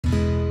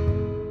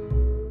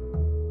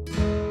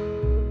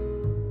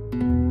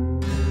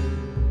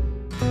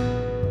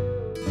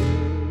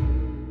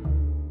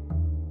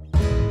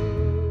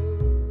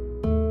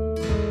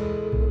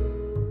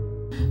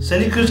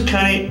Santa Cruz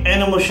County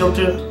Animal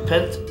Shelter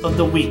Pet of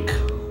the Week.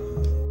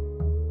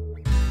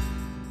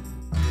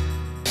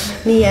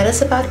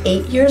 Mietta's about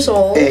 8 years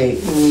old.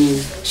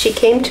 She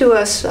came to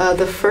us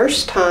the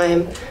first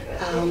time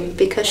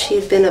because she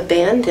had been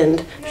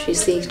abandoned.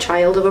 She's the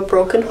child of a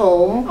broken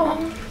home.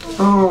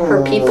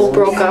 Her people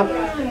broke up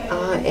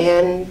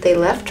and they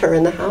left her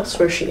in the house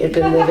where she had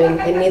been living,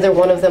 and neither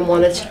one of them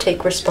wanted to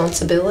take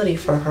responsibility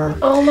for her.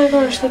 Oh my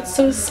gosh, that's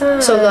so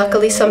sad. So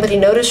luckily somebody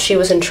noticed she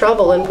was in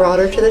trouble and brought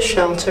her to the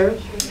shelter.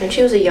 And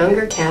she was a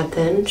younger cat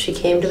then. She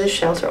came to the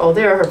shelter. Oh,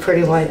 there are her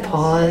pretty white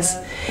paws.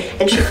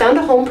 And she found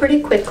a home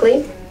pretty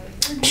quickly.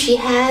 She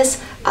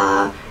has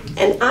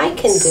an eye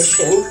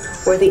condition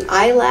where the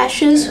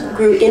eyelashes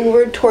grew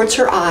inward towards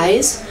her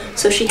eyes.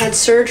 So she had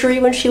surgery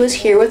when she was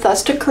here with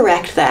us to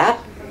correct that.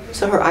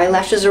 So her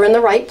eyelashes are in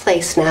the right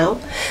place now.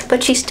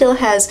 But she still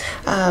has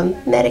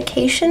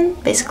medication.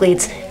 Basically,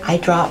 it's eye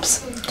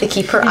drops to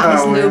keep her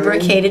eyes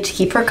lubricated, to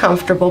keep her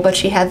comfortable. But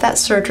she had that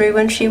surgery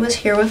when she was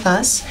here with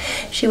us.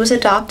 She was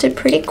adopted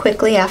pretty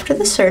quickly after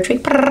the surgery.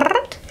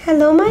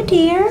 Hello, my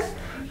dear.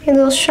 You're a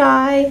little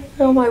shy.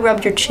 Oh, I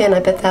rubbed your chin.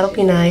 I bet that'll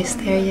be nice.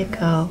 There you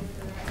go.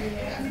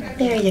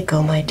 There you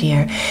go, my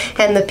dear.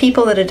 And the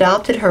people that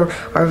adopted her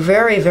are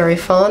very, very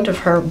fond of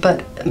her,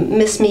 but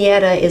Miss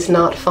Mietta is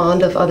not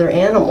fond of other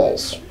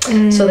animals.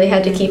 So they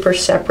had to keep her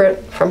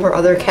separate from her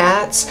other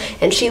cats.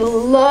 And she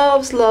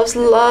loves, loves,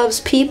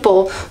 loves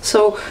people.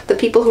 So the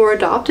people who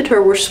adopted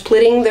her were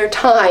splitting their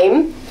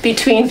time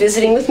between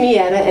visiting with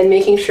Mietta and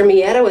making sure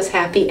Mietta was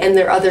happy and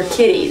their other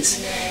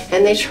kitties.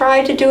 And they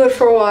tried to do it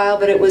for a while,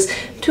 but it was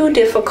too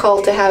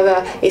difficult to have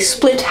a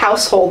split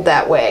household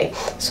that way.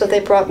 So they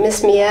brought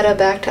Miss Mietta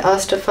back to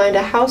us to find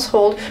a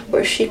household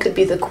where she could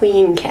be the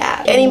queen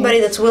cat. Anybody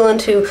that's willing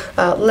to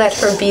let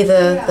her be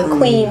the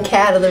queen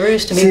cat of the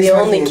roost, to be the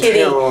only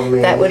kitty,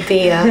 that would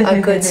be a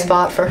good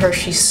spot for her.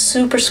 She's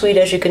super sweet,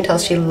 as you can tell.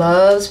 She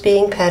loves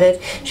being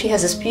petted. She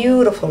has this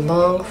beautiful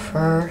long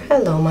fur.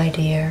 Hello, my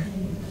dear.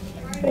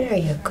 There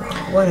you go.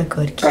 What a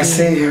good kitty. I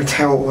see her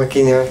tail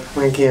waking up.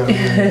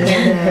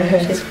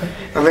 Yeah, she's fine.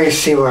 I bet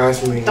she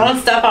loves me. Don't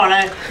step on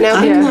it.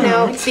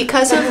 Now,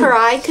 because of her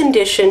eye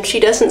condition, she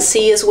doesn't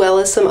see as well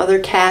as some other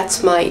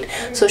cats might.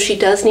 So she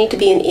does need to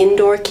be an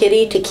indoor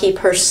kitty to keep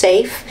her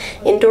safe.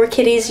 Indoor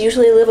kitties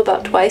usually live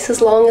about twice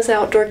as long as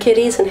outdoor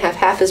kitties and have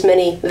half as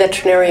many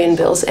veterinarian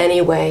bills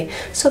anyway.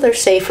 So they're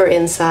safer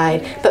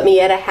inside. But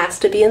Mietta has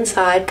to be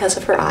inside because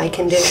of her eye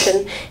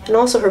condition. And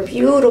also her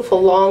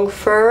beautiful long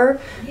fur.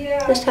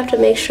 Just have to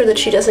make sure that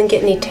she doesn't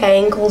get any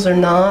tangles or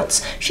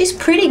knots. She's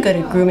pretty good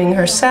at grooming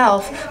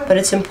herself, but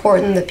it's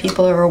important that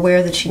people are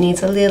aware that she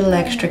needs a little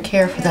extra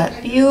care for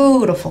that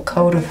beautiful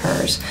coat of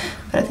hers.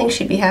 But I think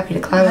she'd be happy to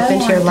climb up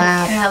into your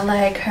lap. I want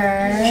a cat like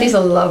her. She's a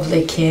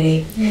lovely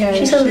kitty. Yeah,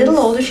 she's a little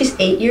older. She's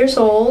 8 years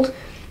old,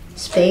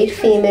 spayed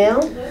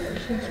female,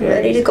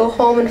 ready to go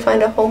home and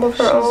find a home of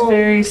her own. She's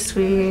very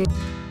sweet.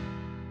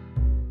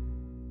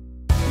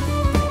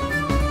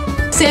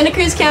 Santa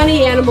Cruz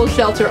County Animal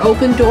Shelter,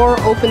 open door,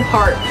 open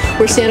heart.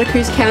 We're Santa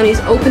Cruz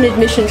County's open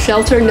admission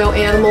shelter. No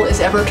animal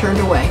is ever turned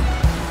away.